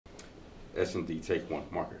S&D, take one,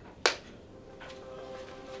 marker.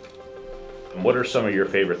 What are some of your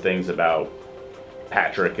favorite things about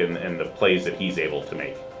Patrick and the plays that he's able to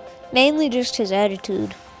make? Mainly just his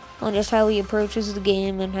attitude on just how he approaches the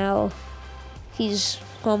game and how he's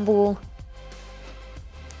humble.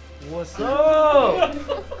 What's up?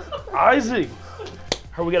 Isaac.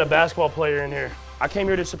 Heard we got a basketball player in here. I came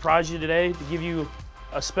here to surprise you today to give you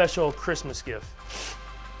a special Christmas gift.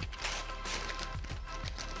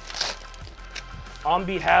 On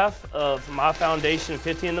behalf of my foundation,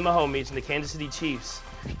 15 of the Mahomes and the Kansas City Chiefs,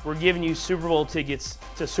 we're giving you Super Bowl tickets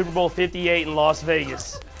to Super Bowl LVIII in Las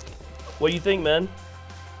Vegas. What do you think, man?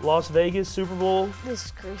 Las Vegas, Super Bowl? This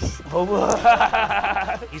is crazy.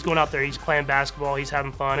 He's going out there, he's playing basketball, he's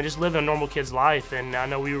having fun, and just living a normal kid's life. And I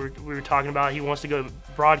know we were talking about he wants to go to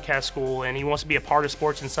broadcast school and he wants to be a part of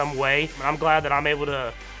sports in some way. And I'm glad that I'm able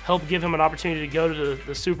to help give him an opportunity to go to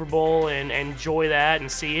the Super Bowl and enjoy that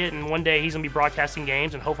and see it. And one day he's gonna be broadcasting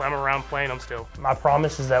games and hopefully I'm around playing them still. My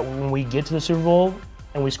promise is that when we get to the Super Bowl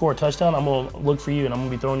and we score a touchdown, I'm gonna look for you and I'm gonna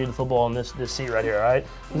be throwing you the football in this seat right here, all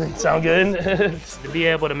right? Sound good? To be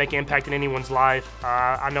able to make an impact in anyone's life,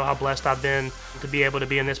 I know how blessed I've been to be able to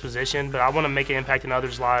be in this position, but I wanna make an impact in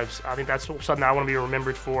others' lives. I think that's something I wanna be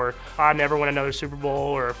remembered for. I never win another Super Bowl,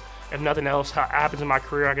 or if nothing else happens in my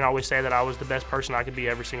career, I can always say that I was the best person I could be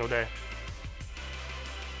every single day.